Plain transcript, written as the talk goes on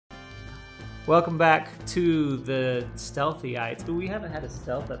Welcome back to the Stealthyites. Ooh, we haven't had a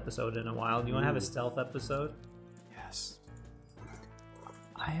stealth episode in a while. Do you want to have a stealth episode? Yes.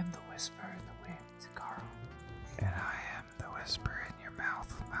 I am the whisper in the wind, Carl. And I am the whisper in your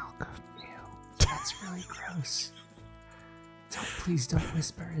mouth, Malcolm. Ew, that's really gross. Please don't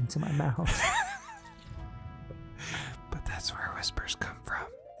whisper into my mouth. But that's where whispers come from.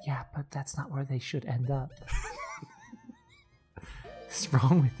 Yeah, but that's not where they should end up. What's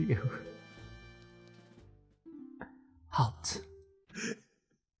wrong with you? Halt.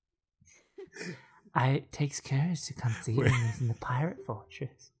 It takes courage to come see me in the pirate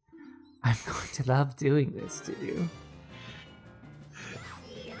fortress. I'm going to love doing this to you.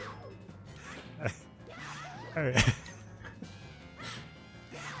 Alright.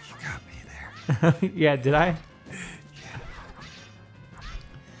 You got me there. Yeah, did I? Yeah.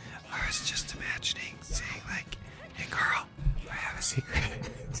 I was just imagining saying like, hey Carl, I have a secret.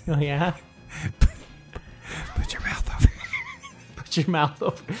 Oh yeah? Put your mouth over. Put your mouth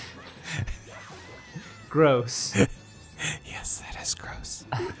over. Gross. Yes, that is gross.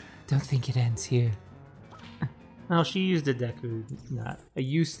 Don't think it ends here. Oh, she used a Deku, not a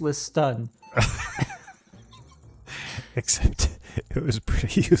useless stun. Except it was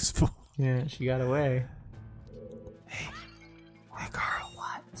pretty useful. Yeah, she got away. Hey Carl.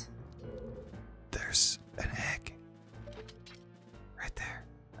 What? There's an egg. Right there.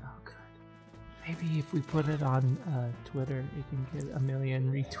 Oh, good. Maybe if we put it on Twitter, it can get 1 million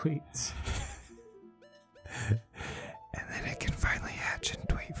retweets. And then it can finally hatch and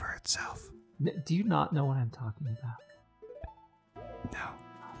tweet for itself. Do you not know what I'm talking about? No.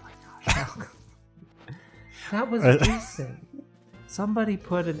 Oh my gosh. That was recent. Somebody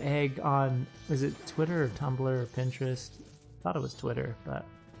put an egg on, was it Twitter or Tumblr or Pinterest? I thought it was Twitter, but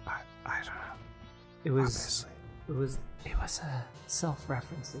I don't know. it was Honestly. it was a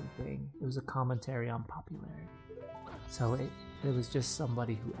self-referencing thing. It was a commentary on popularity. So it was just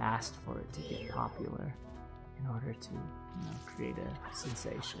somebody who asked for it to get popular in order to create a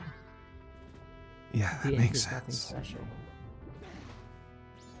sensation. Yeah, The that egg makes is nothing sense. special.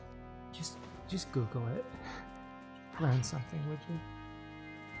 Just Google it. Learn something, would you?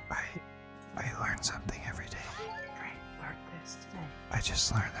 I learn something every day. Great, learn this today. I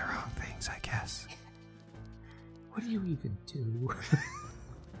just learn the wrong things, I guess. What do you even do?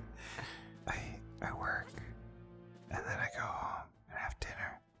 I work, and then I go home and have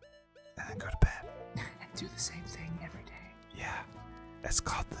dinner, and then go to bed. And do the same thing every day. Yeah, it's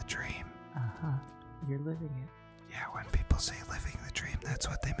called the dream. Uh-huh. You're living it. Yeah, when people say living the dream, that's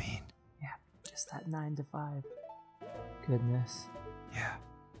what they mean. Yeah, just that 9 to 5. Goodness. Yeah.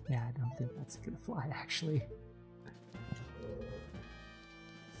 Yeah, I don't think that's gonna fly, actually.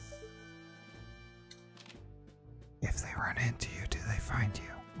 If they run into you, do they find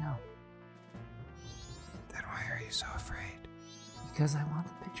you? No, Then why are you so afraid? because I want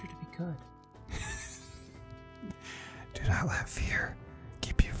the picture to be good. Do not let fear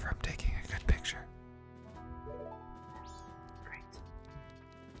keep you from taking a good picture. Great.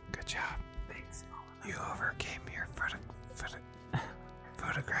 Good job. Thanks. You overcame your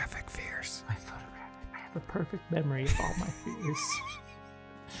photographic fears. My photograph. I have a perfect memory of all my fears.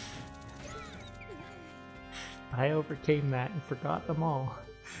 I overcame that and forgot them all.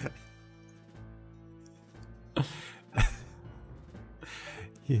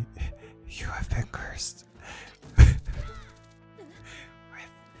 You have been cursed with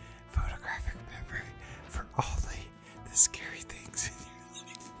photographic memory for all the scary things in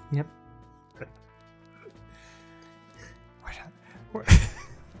your life. Yep. We're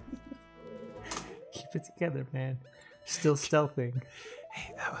Keep it together, man. Still stealthing.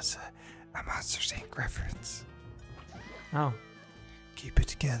 Hey, that was a Monsters Inc. reference. Oh. Keep it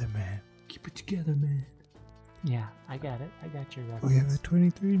together, man. Keep it together, man. Yeah, I got it. I got your reference. We have a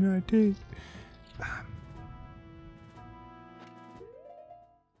 2319. I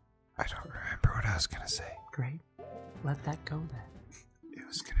don't remember what I was gonna say. Great. Let that go then. It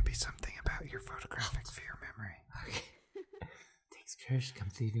was gonna be something about your photographic fear memory. Okay. Takes courage to come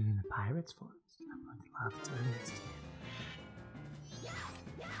thieving in the pirates' forest. I'm going to love doing this to you.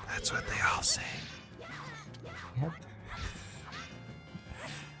 That's what they all say. Yep.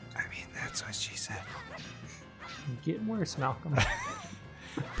 I mean, that's what she said. You're getting worse, Malcolm.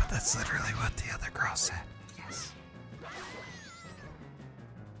 But that's literally what the other girl said. Yes.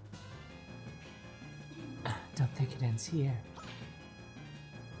 Don't think it ends here.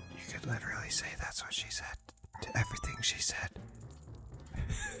 You could literally say that's what she said to everything she said.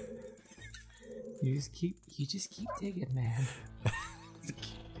 You just keep digging, man.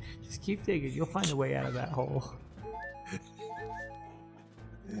 Just keep digging. You'll find a way out of that hole.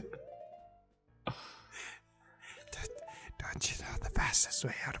 fastest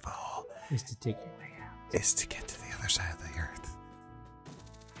way out of a hole Is to dig your way out. is to get to the other side of the earth.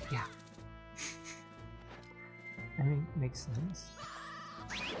 Yeah. I mean, makes sense.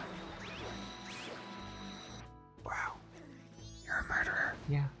 Wow. You're a murderer.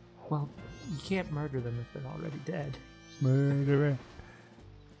 Yeah. Well, you can't murder them if they're already dead. Murderer.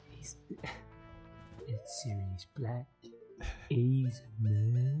 It's Sirius Black. He's a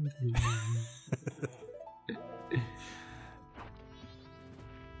murderer.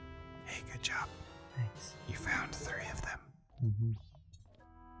 Hey, good job. Thanks. You found 3 of them. Mm-hmm.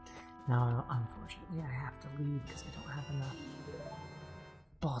 Now, unfortunately, I have to leave because I don't have enough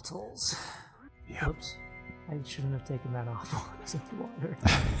bottles. Yep. Oops. I shouldn't have taken that off while I was in the water.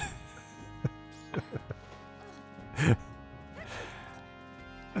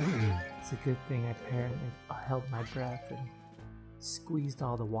 It's a good thing I apparently held my breath and squeezed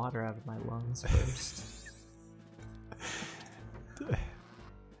all the water out of my lungs first.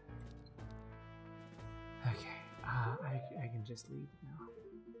 Okay, I can just leave now.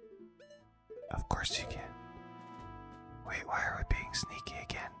 Of course you can. Wait, why are we being sneaky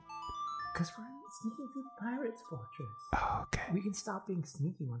again? Because we're sneaking through the pirates' fortress. Oh, okay. We can stop being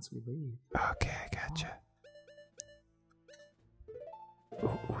sneaky once we leave. Okay, I gotcha.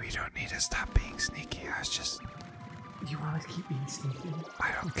 We don't need to stop being sneaky. I was just... You want to keep being sneaky?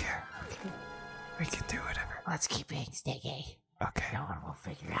 I don't care. Okay. We can do whatever. Let's keep being sneaky. Okay. No one will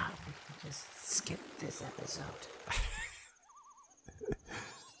figure out. We can just skip this episode.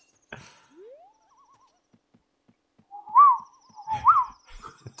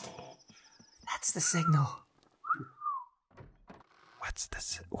 That's the signal. What's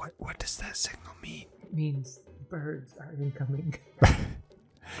this? What does that signal mean? It means birds are incoming.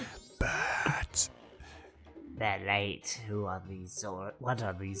 Birds. They're late. Who are these Zora? What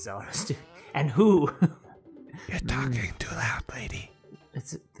are these Zoras doing? And who? You're talking too loud, lady.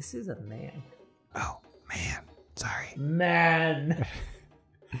 This is a man. Oh, man. Sorry. Man.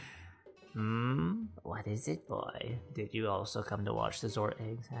 What is it, boy? Did you also come to watch the Zora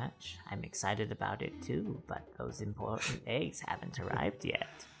eggs hatch? I'm excited about it too, but those important eggs haven't arrived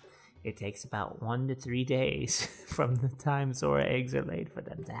yet. It takes about 1 to 3 days from the time Zora eggs are laid for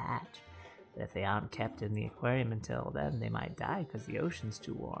them to hatch. But if they aren't kept in the aquarium until then, they might die because the ocean's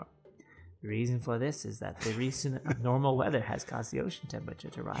too warm. The reason for this is that the recent abnormal weather has caused the ocean temperature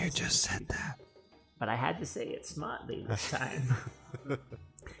to rise. You just said that. But I had to say it smartly this time.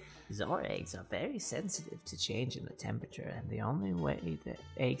 Zora eggs are very sensitive to change in the temperature, and the only way that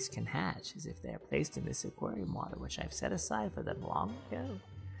eggs can hatch is if they are placed in this aquarium water, which I've set aside for them long ago.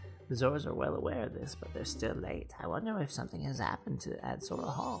 The Zoras are well aware of this, but they're still late. I wonder if something has happened at Zora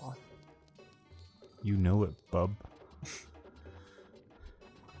Hall. You know it, bub.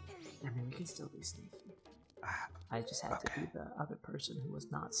 I mean, we can still be sneaky. I just had to be the other person who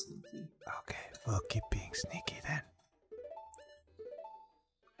was not sneaky. Okay, we'll keep being sneaky then.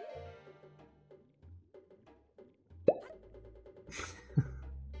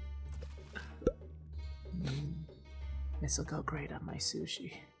 This'll go great on my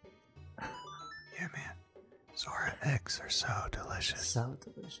sushi. Yeah, man. Zora eggs are so delicious. So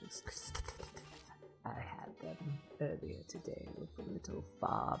delicious. I had them earlier today with a little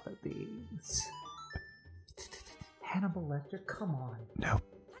fava beans. Hannibal Lecter, come on. Nope.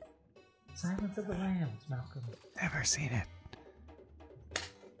 Silence of the Lambs, Malcolm. Never seen it.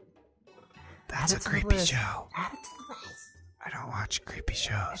 That's Add a it to the creepy list. show. Add it to the list. I don't watch creepy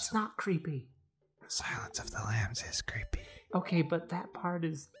shows. It's not creepy. Silence of the Lambs is creepy. Okay, but that part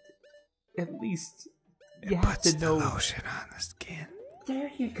is at least It you have puts to the know. lotion on the skin. There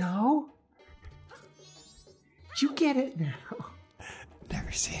you go. You get it now.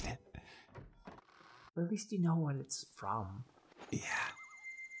 Never seen it. At least you know what it's from. Yeah.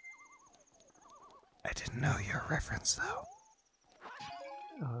 I didn't know your reference, though.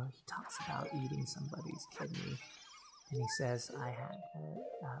 He talks about eating somebody's kidney, and he says, I had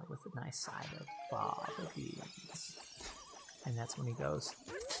it with a nice side of fava beans. And that's when he goes,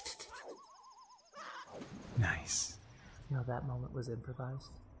 Nice. you know, that moment was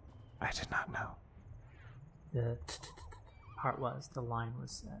improvised. I did not know. The part was, the line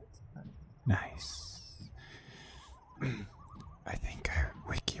was set. But Nice. I think I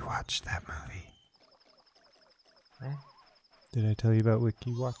wiki-watched that movie. eh? Did I tell you about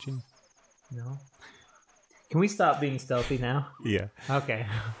wiki-watching? No? Can we stop being stealthy now? Yeah. Okay.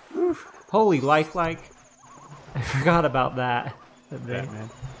 Holy like. I forgot about that. Batman.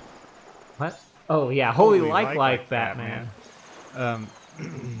 What? Oh yeah, holy like Batman.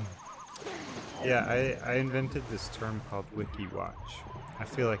 Yeah, I invented this term called wiki-watch. I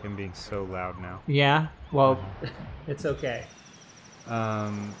feel like I'm being so loud now. Yeah, well, it's okay.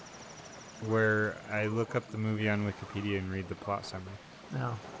 Where I look up the movie on Wikipedia and read the plot summary.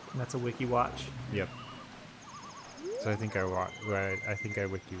 No, that's a wiki watch. Yep. So I think I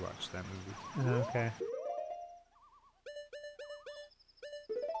wiki watched that movie. Okay.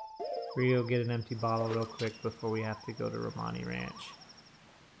 Rio, get an empty bottle real quick before we have to go to Romani Ranch.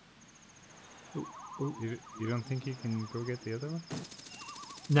 Ooh, ooh. You don't think you can go get the other one?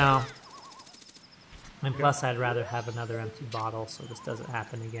 No. And plus, I'd rather have another empty bottle so this doesn't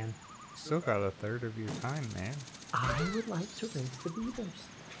happen again. Still got a third of your time, man. I would like to race the beavers.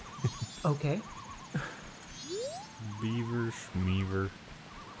 Okay. Beaver, Schmeaver,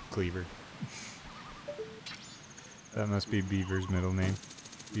 Cleaver. That must be Beaver's middle name.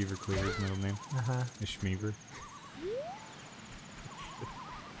 Beaver Cleaver's middle name. Is Schmeaver.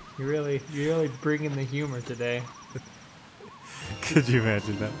 You're really bringing the humor today. Could you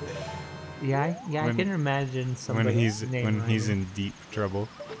imagine that? Yeah, I can imagine somebody's name when he's in deep trouble.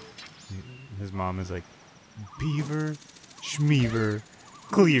 His mom is like, Beaver, Schmeaver,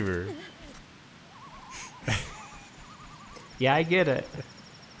 Cleaver. Yeah, I get it.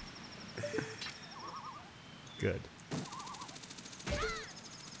 Good.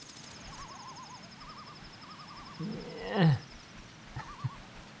 Yeah.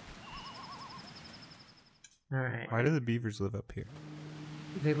 All right. Why do the beavers live up here?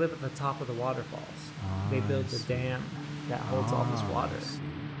 They live at the top of the waterfalls. They build the dam that holds all this water.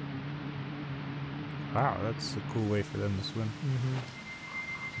 Wow, that's a cool way for them to swim.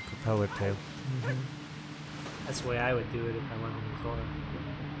 Propeller tail. That's the way I would do it if I wasn't in Florida.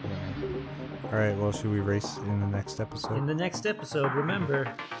 Alright, well, should we race in the next episode? In the next episode,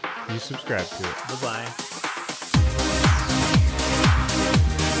 remember, you subscribe to it. bye-bye.